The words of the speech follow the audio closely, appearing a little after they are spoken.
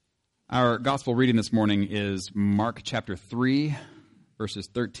Our gospel reading this morning is Mark chapter 3, verses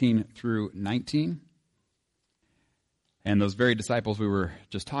 13 through 19. And those very disciples we were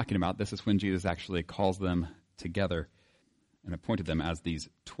just talking about, this is when Jesus actually calls them together and appointed them as these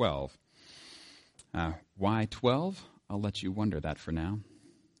 12. Why 12? I'll let you wonder that for now.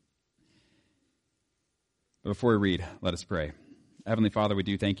 But before we read, let us pray. Heavenly Father, we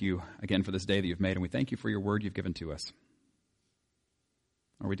do thank you again for this day that you've made, and we thank you for your word you've given to us.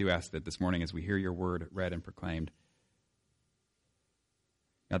 Or we do ask that this morning as we hear your word read and proclaimed,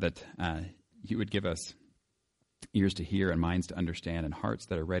 God, that you would give us ears to hear and minds to understand and hearts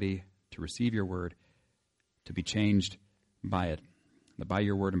that are ready to receive your word, to be changed by it, that by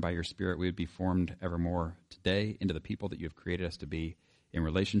your word and by your spirit we would be formed evermore today into the people that you have created us to be in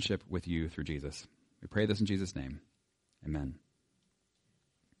relationship with you through Jesus. We pray this in Jesus' name. Amen.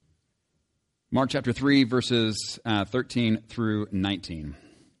 Mark chapter 3, verses 13 through 19.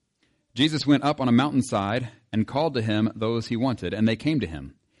 Jesus went up on a mountainside and called to him those he wanted, and they came to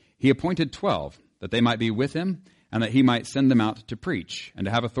him. He appointed 12, that they might be with him, and that he might send them out to preach, and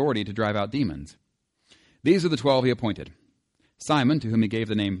to have authority to drive out demons. These are the 12 he appointed: Simon, to whom he gave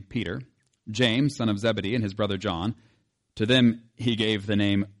the name Peter; James, son of Zebedee, and his brother John. To them he gave the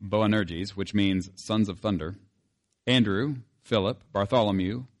name Boanerges, which means sons of thunder; Andrew, Philip,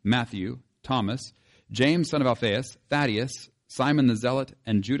 Bartholomew, Matthew, Thomas, James, son of Alphaeus, Thaddeus, Simon the Zealot,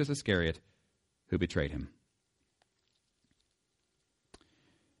 and Judas Iscariot, who betrayed him.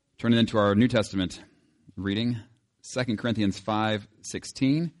 Turning then to our New Testament reading, 2 Corinthians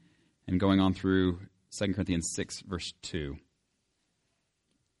 5:16, and going on through 2 Corinthians 6, verse 2.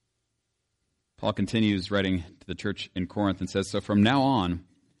 Paul continues writing to the church in Corinth and says, "So from now on,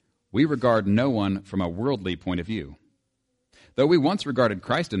 we regard no one from a worldly point of view. Though we once regarded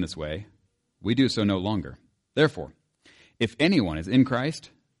Christ in this way, we do so no longer. Therefore, if anyone is in Christ,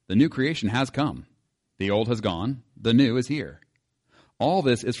 the new creation has come. The old has gone, the new is here. All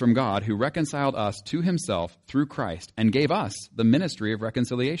this is from God, who reconciled us to himself through Christ and gave us the ministry of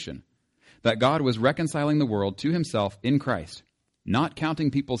reconciliation, that God was reconciling the world to himself in Christ, not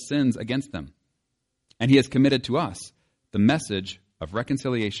counting people's sins against them. And he has committed to us the message of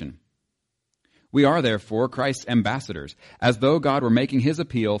reconciliation. We are therefore Christ's ambassadors, as though God were making his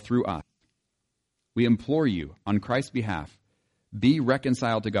appeal through us. We implore you, on Christ's behalf, be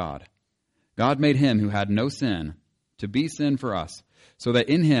reconciled to God. God made him who had no sin to be sin for us, so that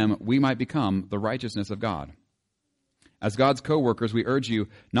in him we might become the righteousness of God. As God's co-workers, we urge you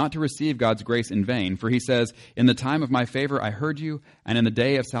not to receive God's grace in vain, for he says, 'In the time of my favor I heard you, and in the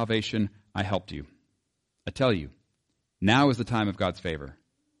day of salvation I helped you.' I tell you, now is the time of God's favor.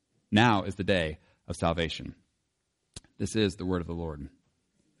 Now is the day of salvation." This is the word of the Lord.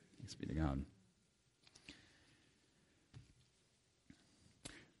 Thanks be to God.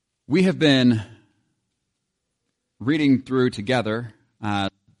 We have been reading through together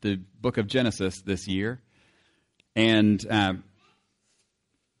the book of Genesis this year, and that's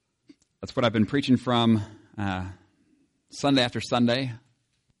what I've been preaching from Sunday after Sunday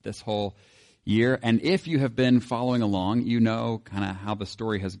this whole year. And if you have been following along, you know kind of how the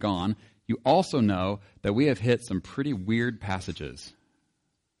story has gone. You also know that we have hit some pretty weird passages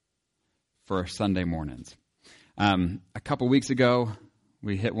for Sunday mornings. A couple weeks ago,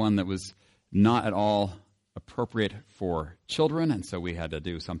 we hit one that was not at all appropriate for children, and so we had to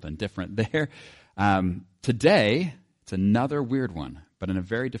do something different there. Today, it's another weird one, but in a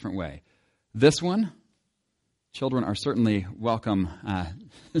very different way. This one, children are certainly welcome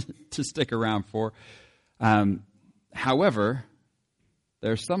to stick around for. However,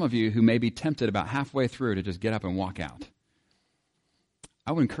 there are some of you who may be tempted about halfway through to just get up and walk out.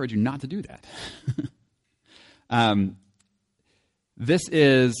 I would encourage you not to do that. This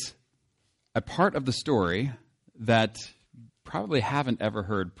is a part of the story that probably haven't ever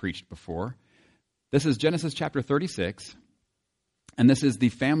heard preached before. This is Genesis chapter 36, and this is the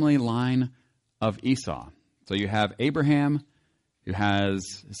family line of Esau. So you have Abraham, who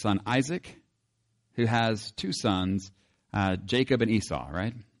has his son Isaac, who has two sons, Jacob and Esau,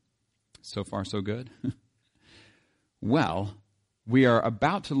 right? So far, so good. Well, we are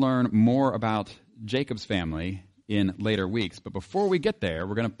about to learn more about Jacob's family in later weeks. But before we get there,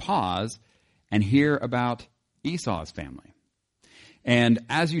 we're going to pause and hear about Esau's family. And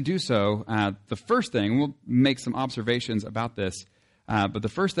as you do so, the first thing, we'll make some observations about this, but the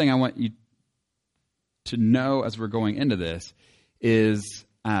first thing I want you to know as we're going into this is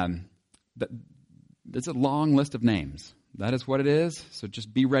that it's a long list of names. That is what it is, so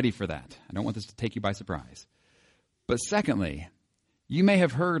just be ready for that. I don't want this to take you by surprise. But secondly, you may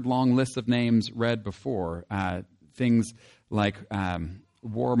have heard long lists of names read before, things like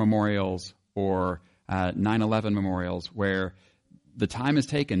war memorials or 9/11 memorials where the time is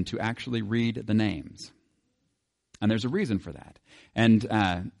taken to actually read the names. And there's a reason for that. And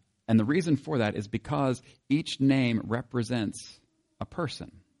the reason for that is because each name represents a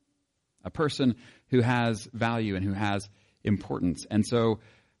person who has value and who has importance. And so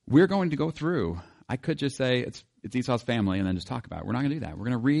we're going to go through. I could just say it's Esau's family and then just talk about it. We're not going to do that. We're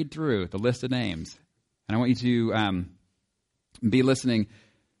going to read through the list of names. And I want you to be listening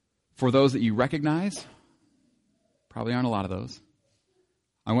for those that you recognize. Probably aren't a lot of those.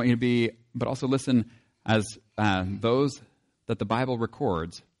 I want you to be, but also listen as those that the Bible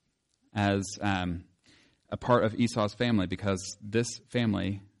records as a part of Esau's family, because this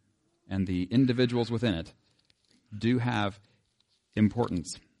family and the individuals within it do have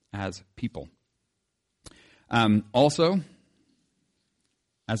importance as people. Also,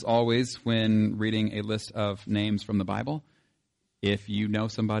 as always, when reading a list of names from the Bible, if you know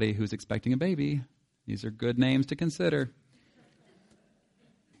somebody who's expecting a baby, these are good names to consider.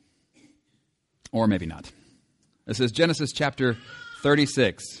 Or maybe not. This is Genesis chapter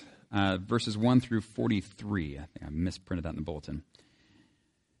 36, verses 1 through 43. I think I misprinted that in the bulletin.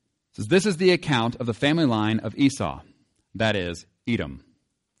 It says, "This is the account of the family line of Esau, that is, Edom.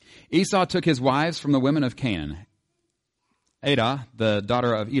 Esau took his wives from the women of Canaan, Adah, the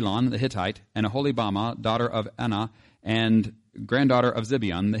daughter of Elon the Hittite, and Aholibamah, daughter of Anah, and granddaughter of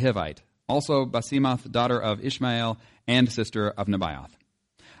Zibeon the Hivite, also Basemath, daughter of Ishmael, and sister of Nebaioth.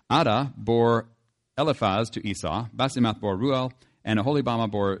 Adah bore Eliphaz to Esau, Basemath bore Ruel, and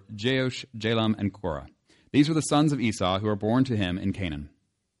Aholibamah bore Jeush, Jalam, and Korah. These were the sons of Esau who were born to him in Canaan.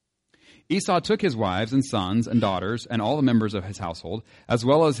 Esau took his wives and sons and daughters and all the members of his household, as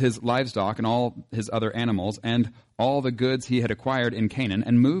well as his livestock and all his other animals, and all the goods he had acquired in Canaan,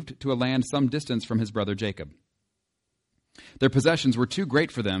 and moved to a land some distance from his brother Jacob. Their possessions were too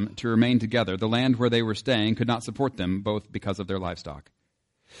great for them to remain together. The land where they were staying could not support them, both because of their livestock.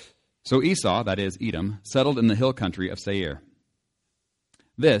 So Esau, that is, Edom, settled in the hill country of Seir.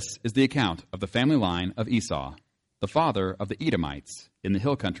 This is the account of the family line of Esau, the father of the Edomites, in the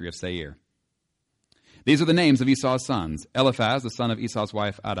hill country of Seir. These are the names of Esau's sons: Eliphaz, the son of Esau's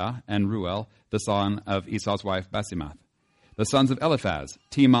wife Adah, and Ruel, the son of Esau's wife Basemath. The sons of Eliphaz: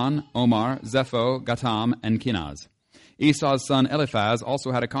 Teman, Omar, Zepho, Gatam, and Kenaz. Esau's son Eliphaz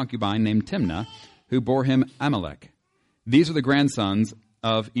also had a concubine named Timnah, who bore him Amalek. These are the grandsons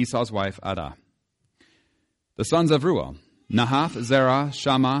of Esau's wife Adah. The sons of Ruel: Nahath, Zerah,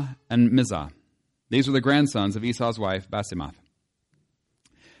 Shammah, and Mizah. These were the grandsons of Esau's wife Basemath.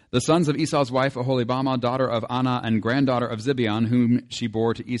 The sons of Esau's wife Aholibamah, daughter of Anah and granddaughter of Zibeon, whom she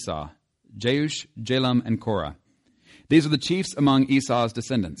bore to Esau: Jeush, Jalam, and Korah. These are the chiefs among Esau's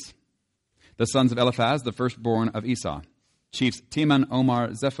descendants. The sons of Eliphaz, the firstborn of Esau: chiefs Teman, Omar,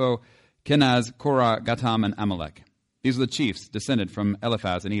 Zepho, Kenaz, Korah, Gatam, and Amalek. These are the chiefs descended from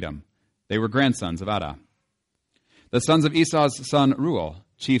Eliphaz and Edom. They were grandsons of Adah. The sons of Esau's son Ruel: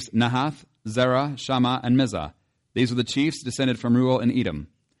 chiefs Nahath, Zerah, Shammah, and Mizah. These were the chiefs descended from Ruel and Edom.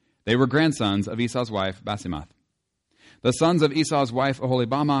 They were grandsons of Esau's wife Basemath. The sons of Esau's wife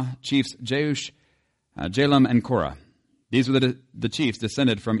Aholibamah: chiefs Jeush, Jalam, and Korah. These were the chiefs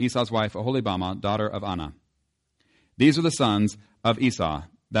descended from Esau's wife Aholibamah, daughter of Anah. These were the sons of Esau,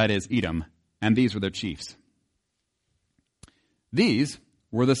 that is, Edom, and these were their chiefs. These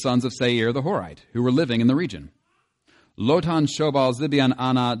were the sons of Seir the Horite, who were living in the region: Lotan, Shobal, Zibeon,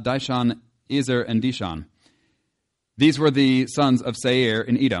 Anah, Dishan, Ezer, and Dishan. These were the sons of Seir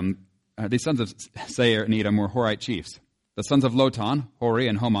in Edom. The sons of Seir in Edom were Horite chiefs. The sons of Lotan: Hori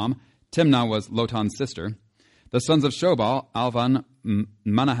and Homam. Timnah was Lotan's sister. The sons of Shobal: Alvan,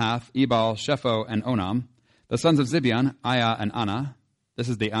 Manahath, Ebal, Shepho, and Onam. The sons of Zibeon: Aiah and Anah. This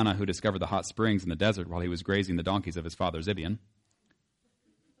is the Anah who discovered the hot springs in the desert while he was grazing the donkeys of his father Zibeon.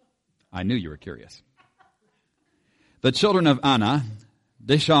 I knew you were curious. The children of Anah: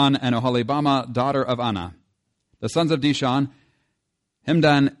 Dishan and Aholibamah, daughter of Anah. The sons of Dishan: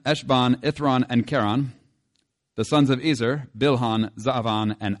 Himdan, Eshban, Ithran, and Keran. The sons of Ezer: Bilhan,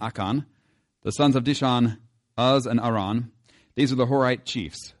 Zaavan, and Akan. The sons of Dishan: Uz and Aran. These are the Horite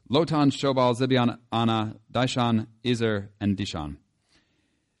chiefs: Lotan, Shobal, Zibeon, Anah, Dishan, Ezer, and Dishan.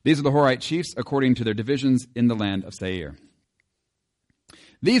 These are the Horite chiefs according to their divisions in the land of Seir.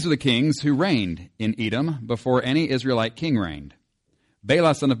 These are the kings who reigned in Edom before any Israelite king reigned.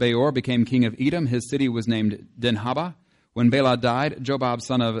 Bela, son of Beor, became king of Edom. His city was named Dinhabah. When Bela died, Jobab,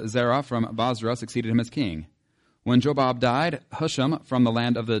 son of Zerah from Basra, succeeded him as king. When Jobab died, Husham from the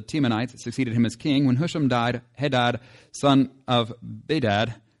land of the Temanites succeeded him as king. When Husham died, Hadad, son of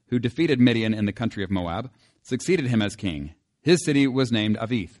Bedad, who defeated Midian in the country of Moab, succeeded him as king. His city was named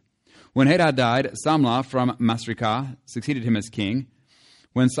Avith. When Hadad died, Samlah from Masrekah succeeded him as king.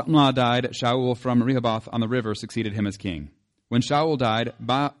 When Samlah died, Shaul from Rehoboth on the river succeeded him as king. When Shaul died,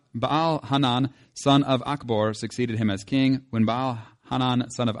 Baal-Hanan, son of Akbor, succeeded him as king. When Baal-Hanan,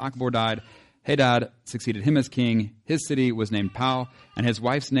 son of Akbor, died, Hadad succeeded him as king. His city was named Pau, and his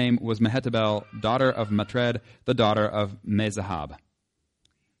wife's name was Mehetabel, daughter of Matred, the daughter of Mezahab.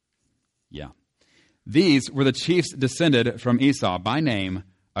 Yeah. These were the chiefs descended from Esau by name,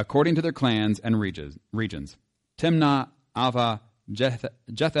 according to their clans and regions. Timnah, Alva,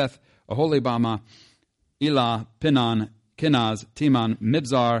 Jetheth, Oholibama, Elah, Pinon, Kenaz, Timan,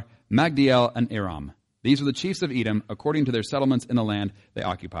 Mibzar, Magdiel, and Aram. These were the chiefs of Edom, according to their settlements in the land they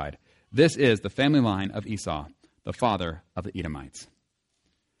occupied. This is the family line of Esau, the father of the Edomites.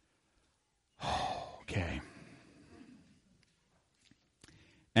 Okay.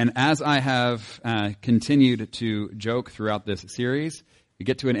 And as I have continued to joke throughout this series, we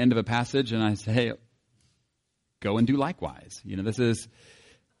get to an end of a passage and I say, hey, go and do likewise. This is,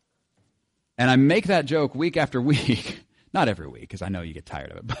 and I make that joke week after week, not every week because I know you get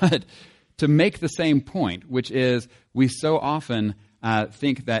tired of it, but to make the same point, which is we so often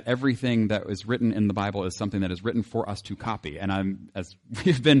think that everything that is written in the Bible is something that is written for us to copy. And as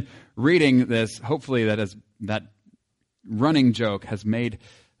we've been reading this, hopefully that running joke has made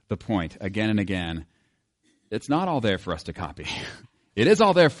the point again and again. It's not all there for us to copy. It is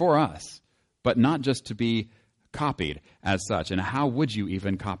all there for us, but not just to be copied as such. And how would you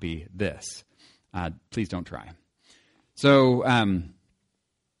even copy this? Please don't try. So,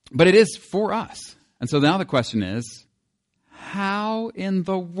 but it is for us. And so now the question is, how in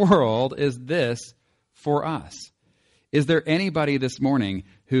the world is this for us? Is there anybody this morning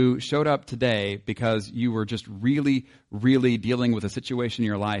who showed up today because you were just really, really dealing with a situation in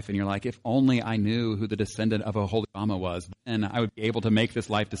your life and you're like, if only I knew who the descendant of Oholibama was, then I would be able to make this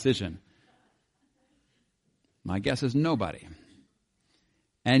life decision? My guess is nobody.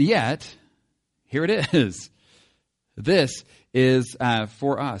 And yet, here it is. This is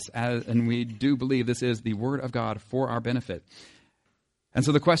for us, and we do believe this is the Word of God for our benefit. And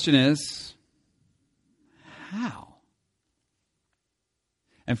so the question is, how?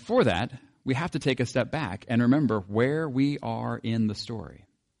 And for that, we have to take a step back and remember where we are in the story.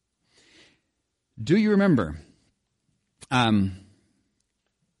 Do you remember when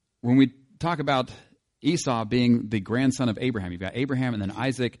we talk about Esau being the grandson of Abraham? You've got Abraham and then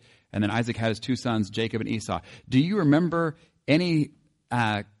Isaac had his two sons, Jacob and Esau. Do you remember any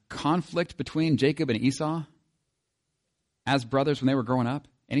conflict between Jacob and Esau as brothers when they were growing up?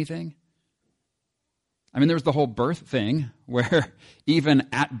 Anything? I mean, there was the whole birth thing where even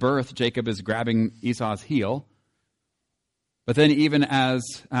at birth, Jacob is grabbing Esau's heel. But then even as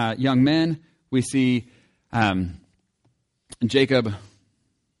young men, we see Jacob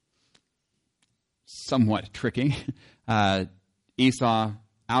somewhat tricking Esau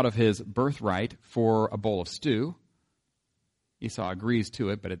out of his birthright for a bowl of stew. Esau agrees to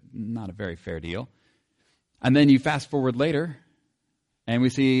it, but it's not a very fair deal. And then you fast forward later, and we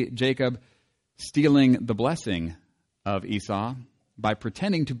see Jacob stealing the blessing of Esau by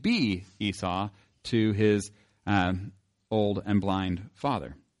pretending to be Esau to his old and blind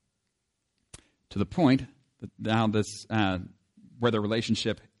father. To the point that now this, where the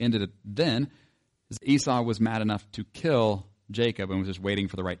relationship ended then, is Esau was mad enough to kill Jacob and was just waiting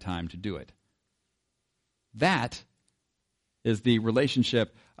for the right time to do it. That is the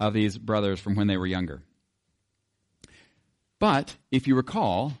relationship of these brothers from when they were younger. But if you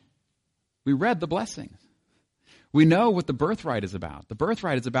recall, we read the blessings. We know what the birthright is about. The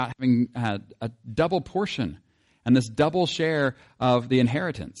birthright is about having a double portion and this double share of the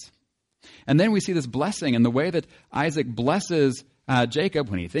inheritance. And then we see this blessing and the way that Isaac blesses Jacob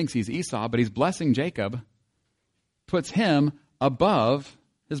when he thinks he's Esau, but he's blessing Jacob, puts him above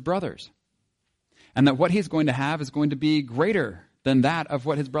his brothers. And that what he's going to have is going to be greater than that of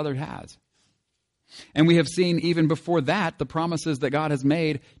what his brother has. And we have seen even before that the promises that God has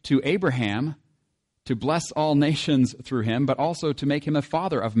made to Abraham to bless all nations through him, but also to make him a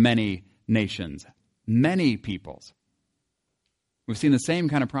father of many nations, many peoples. We've seen the same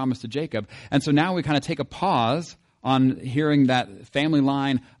kind of promise to Jacob. And so now we kind of take a pause on hearing that family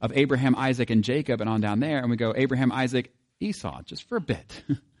line of Abraham, Isaac, and Jacob and on down there, and we go Abraham, Isaac, Esau, just for a bit.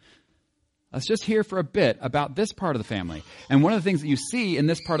 Let's just hear for a bit about this part of the family. And one of the things that you see in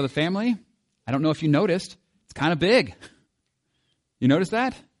this part of the family, I don't know if you noticed, it's kind of big. You notice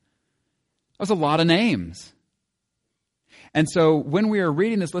that? That was a lot of names. And so when we are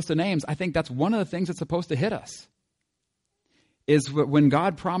reading this list of names, I think that's one of the things that's supposed to hit us. is when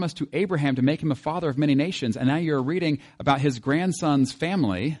God promised to Abraham to make him a father of many nations, and now you're reading about his grandson's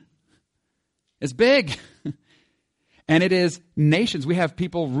family. It's big. And it is nations. We have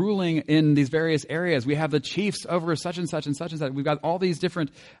people ruling in these various areas. We have the chiefs over such and such and such and such. We've got all these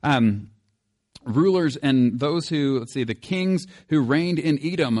different rulers and those who, the kings who reigned in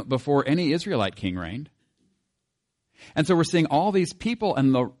Edom before any Israelite king reigned. And so we're seeing all these people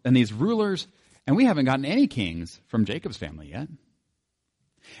and these rulers, and we haven't gotten any kings from Jacob's family yet.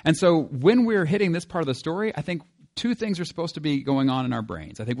 And so when we're hitting this part of the story, I think two things are supposed to be going on in our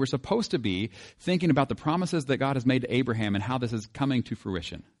brains. I think we're supposed to be thinking about the promises that God has made to Abraham and how this is coming to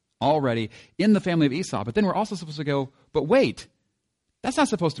fruition already in the family of Esau. But then we're also supposed to go, but wait, that's not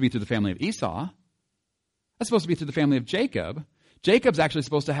supposed to be through the family of Esau. That's supposed to be through the family of Jacob. Jacob's actually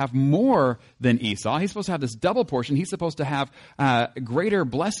supposed to have more than Esau. He's supposed to have this double portion. He's supposed to have greater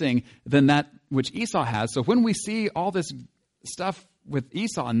blessing than that which Esau has. So when we see all this stuff with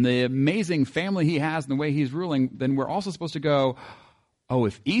Esau and the amazing family he has and the way he's ruling, then we're also supposed to go, oh,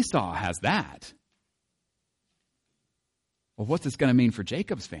 if Esau has that, well, what's this going to mean for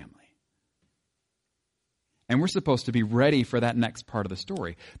Jacob's family? And we're supposed to be ready for that next part of the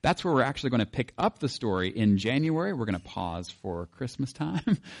story. That's where we're actually going to pick up the story in January. We're going to pause for Christmas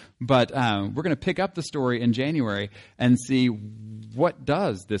time. But we're going to pick up the story in January and see what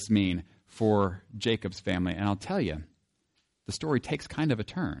does this mean for Jacob's family. And I'll tell you, the story takes kind of a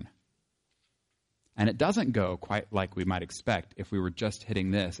turn. And it doesn't go quite like we might expect if we were just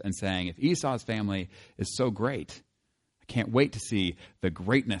hitting this and saying, if Esau's family is so great, I can't wait to see the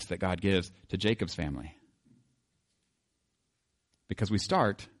greatness that God gives to Jacob's family. Because we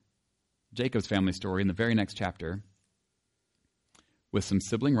start Jacob's family story in the very next chapter with some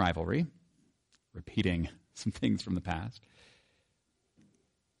sibling rivalry, repeating some things from the past.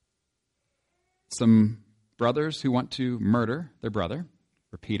 Some brothers who want to murder their brother,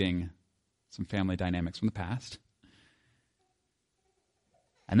 repeating some family dynamics from the past.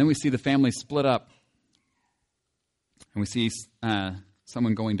 And then we see the family split up. And we see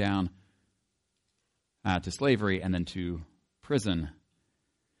someone going down to slavery and then to prison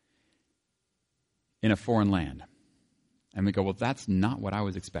in a foreign land. And we go, well, that's not what I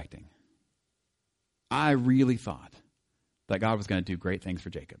was expecting. I really thought that God was going to do great things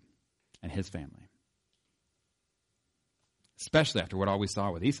for Jacob and his family. Especially after what all we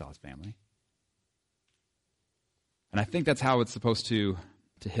saw with Esau's family. And I think that's how it's supposed to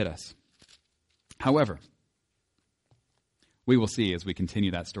hit us. However, we will see as we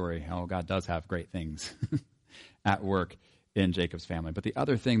continue that story how God does have great things at work in Jacob's family. But the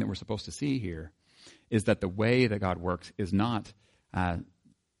other thing that we're supposed to see here is that the way that God works is not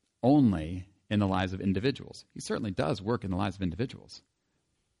only in the lives of individuals. He certainly does work in the lives of individuals.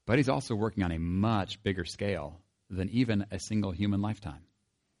 But he's also working on a much bigger scale than even a single human lifetime.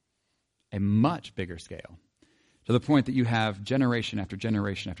 A much bigger scale. To the point that you have generation after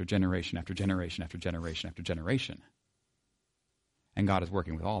generation after generation after generation after generation after generation. And God is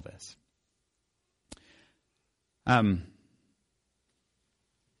working with all this.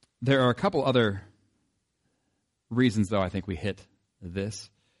 There are a couple other reasons, though, I think we hit this.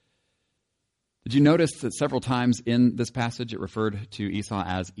 Did you notice that several times in this passage it referred to Esau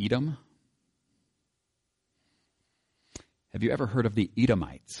as Edom? Have you ever heard of the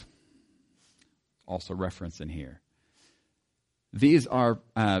Edomites? Also referenced in here. These are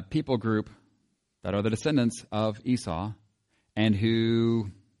a people group that are the descendants of Esau and who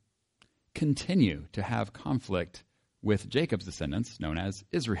continue to have conflict with Jacob's descendants, known as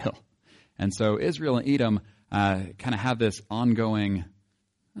Israel. And so Israel and Edom kind of have this ongoing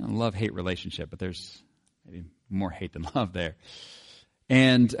love-hate relationship, but there's maybe more hate than love there.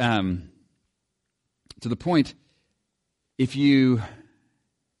 And to the point, if you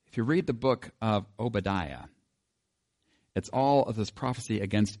read the book of Obadiah, it's all of this prophecy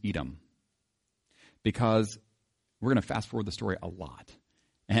against Edom. Because we're going to fast forward the story a lot.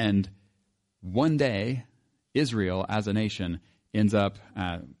 And one day, Israel as a nation ends up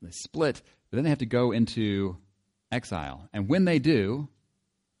split, but then they have to go into exile. And when they do,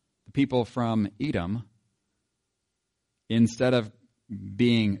 the people from Edom, instead of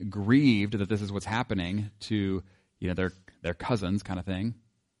being grieved that this is what's happening to their cousins kind of thing,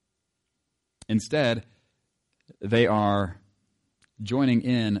 instead they are joining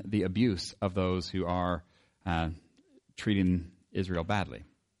in the abuse of those who are treating Israel badly.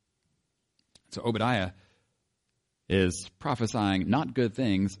 So Obadiah is prophesying not good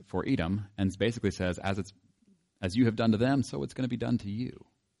things for Edom, and basically says, as you have done to them, so it's going to be done to you.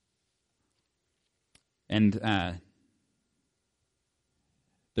 And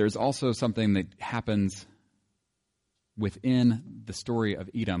there's also something that happens within the story of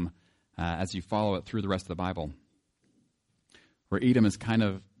Edom as you follow it through the rest of the Bible, where Edom is kind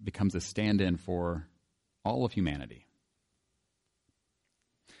of becomes a stand-in for all of humanity.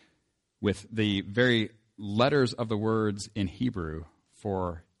 With the very letters of the words in Hebrew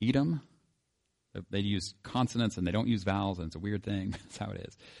for Edom, they use consonants and they don't use vowels, and it's a weird thing. That's how it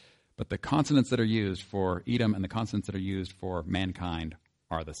is. But the consonants that are used for Edom and the consonants that are used for mankind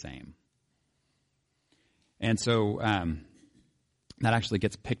are the same. And so that actually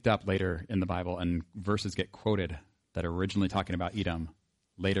gets picked up later in the Bible, and verses get quoted that are originally talking about Edom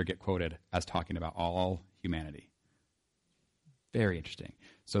later get quoted as talking about all humanity. Very interesting.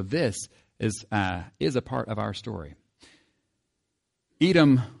 So this is a part of our story.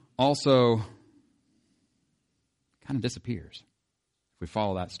 Edom also kind of disappears if we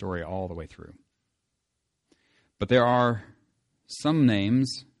follow that story all the way through. But there are some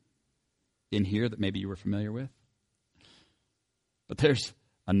names in here that maybe you were familiar with. But there's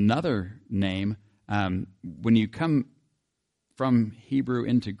another name. When you come from Hebrew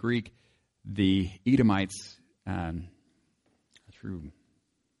into Greek, the Edomites,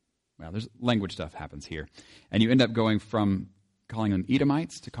 there's language stuff happens here. And you end up going from calling them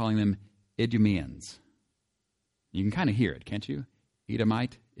Edomites to calling them Idumeans. You can kind of hear it, can't you?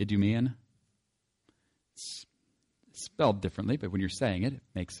 Edomite, Idumean. It's spelled differently, but when you're saying it, it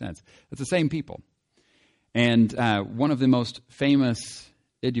makes sense. It's the same people. And one of the most famous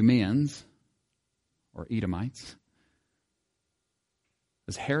Idumeans, or Edomites,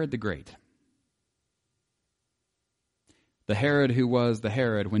 is Herod the Great. The Herod who was the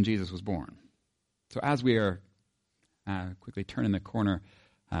Herod when Jesus was born. So as we are quickly turning the corner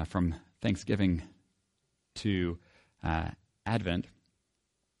from Thanksgiving to Advent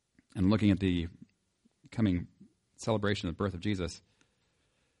and looking at the coming celebration of the birth of Jesus,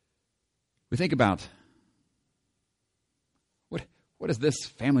 we think about what does this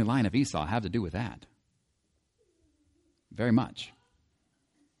family line of Esau have to do with that? Very much.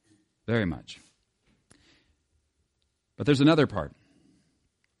 Very much. But there's another part.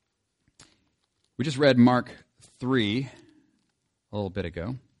 We just read Mark 3 a little bit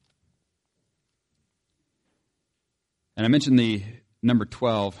ago. And I mentioned the number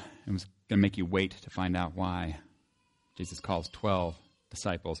 12 and was going to make you wait to find out why Jesus calls 12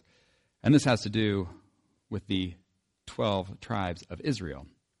 disciples. And this has to do with the 12 tribes of Israel.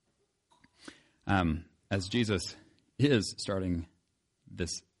 As Jesus is starting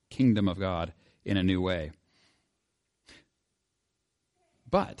this kingdom of God in a new way.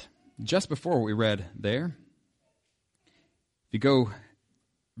 But just before what we read there, if you go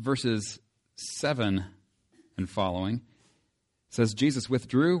verses 7 and following, it says, Jesus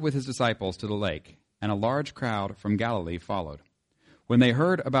withdrew with his disciples to the lake, and a large crowd from Galilee followed. When they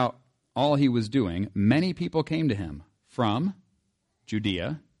heard about all he was doing, many people came to him from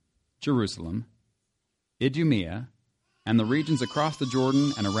Judea, Jerusalem, Idumea, and the regions across the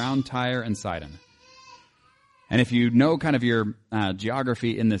Jordan and around Tyre and Sidon. And if you know kind of your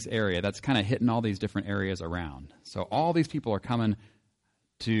geography in this area, that's kind of hitting all these different areas around. So all these people are coming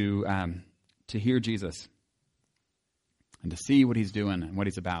to hear Jesus and to see what he's doing and what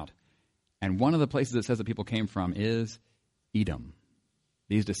he's about. And one of the places it says that people came from is Edom,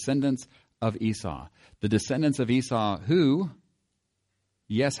 these descendants of Esau. The descendants of Esau who,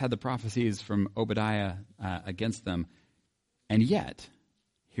 yes, had the prophecies from Obadiah against them, and yet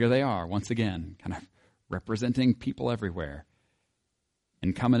here they are once again, kind of representing people everywhere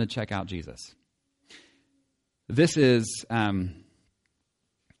and coming to check out Jesus. This is, I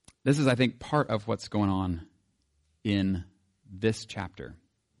think, part of what's going on in this chapter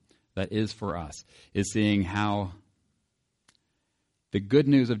that is for us, is seeing how the good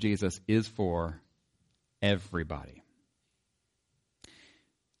news of Jesus is for everybody.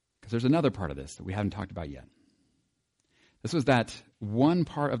 Because there's another part of this that we haven't talked about yet. This was that one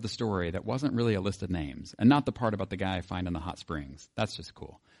part of the story that wasn't really a list of names, and not the part about the guy I find in the hot springs. That's just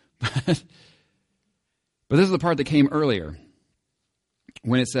cool. But this is the part that came earlier,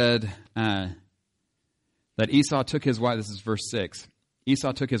 when it said that Esau took his wife. This is verse 6.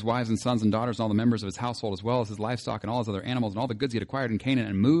 Esau took his wives and sons and daughters and all the members of his household, as well as his livestock and all his other animals and all the goods he had acquired in Canaan,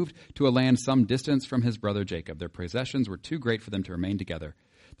 and moved to a land some distance from his brother Jacob. Their possessions were too great for them to remain together.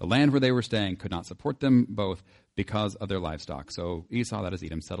 The land where they were staying could not support them both because of their livestock. So Esau, that is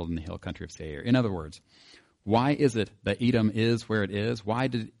Edom, settled in the hill country of Seir. In other words, why is it that Edom is where it is? Why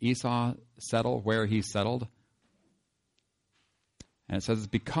did Esau settle where he settled? And it says it's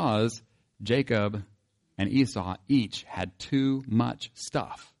because Jacob and Esau each had too much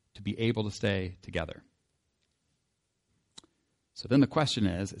stuff to be able to stay together. So then the question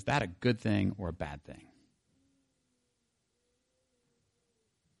is that a good thing or a bad thing?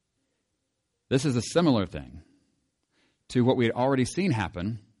 This is a similar thing to what we had already seen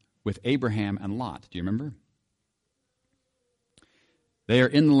happen with Abraham and Lot. Do you remember? They are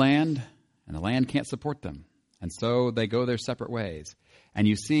in the land, and the land can't support them. And so they go their separate ways. And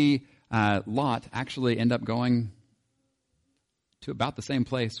you see Lot actually end up going to about the same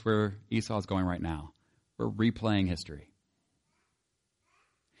place where Esau is going right now. We're replaying history.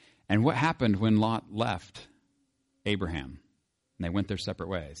 And what happened when Lot left Abraham and they went their separate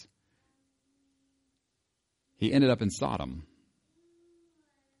ways? He ended up in Sodom.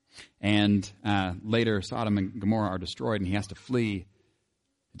 And later Sodom and Gomorrah are destroyed and he has to flee.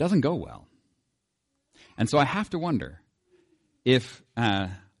 It doesn't go well. And so I have to wonder if,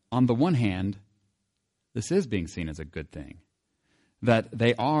 on the one hand, this is being seen as a good thing, that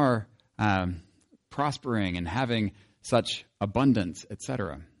they are prospering and having such abundance,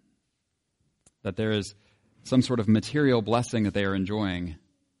 etc., that there is some sort of material blessing that they are enjoying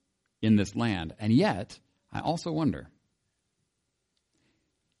in this land. And yet, I also wonder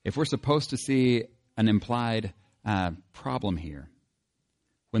if we're supposed to see an implied problem here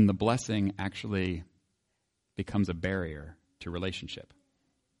when the blessing actually becomes a barrier to relationship.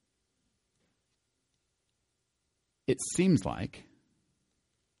 It seems like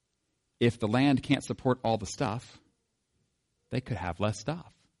if the land can't support all the stuff, they could have less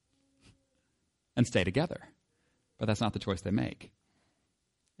stuff and stay together. But that's not the choice they make.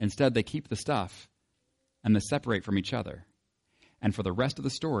 Instead, they keep the stuff and they separate from each other. And for the rest of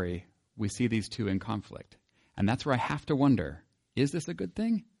the story, we see these two in conflict. And that's where I have to wonder, is this a good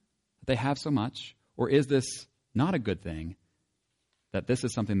thing that they have so much? Or is this not a good thing that this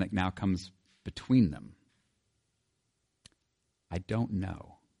is something that now comes between them? I don't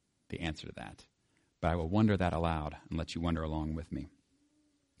know the answer to that, but I will wonder that aloud and let you wonder along with me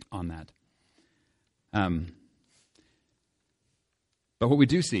on that. But what we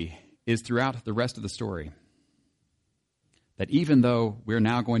do see is throughout the rest of the story that even though we're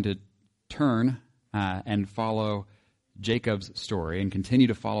now going to turn and follow Jacob's story and continue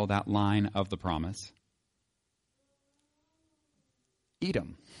to follow that line of the promise,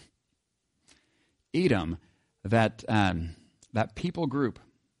 Edom, that people group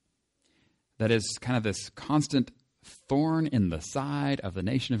that is kind of this constant thorn in the side of the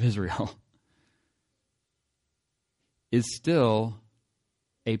nation of Israel, is still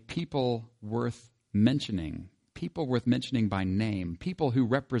a people worth mentioning by name, people who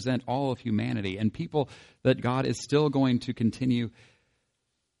represent all of humanity, and people that God is still going to continue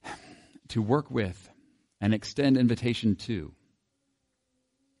to work with and extend invitation to.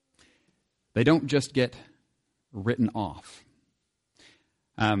 They don't just get written off.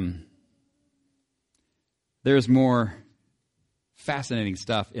 There's more fascinating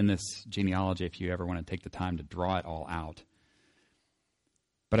stuff in this genealogy if you ever want to take the time to draw it all out.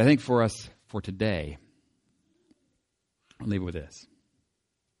 But I think for us, for today, I'll leave it with this.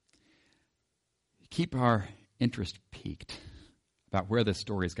 Keep our interest piqued about where this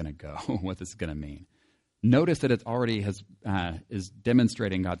story is going to go, what this is going to mean. Notice that it already is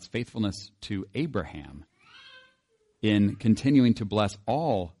demonstrating God's faithfulness to Abraham in continuing to bless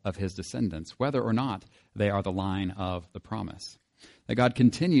all of his descendants, whether or not they are the line of the promise. That God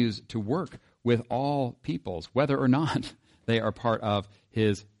continues to work with all peoples, whether or not they are part of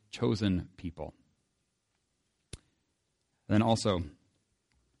his chosen people. And then also,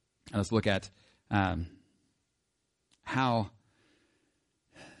 let's look at how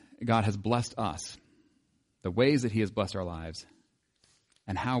God has blessed us, the ways that he has blessed our lives,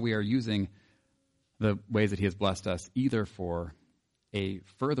 and how we are using the ways that he has blessed us either for a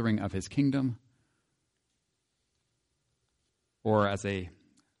furthering of his kingdom or as a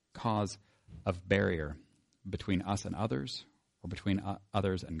cause of barrier between us and others or between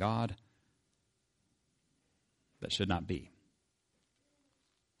others and God that should not be.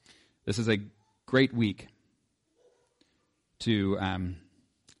 This is a great week to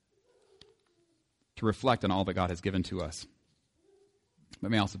reflect on all that God has given to us. But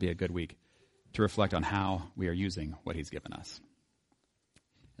it may also be a good week to reflect on how we are using what he's given us.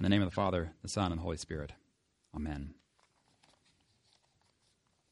 In the name of the Father, the Son, and the Holy Spirit. Amen.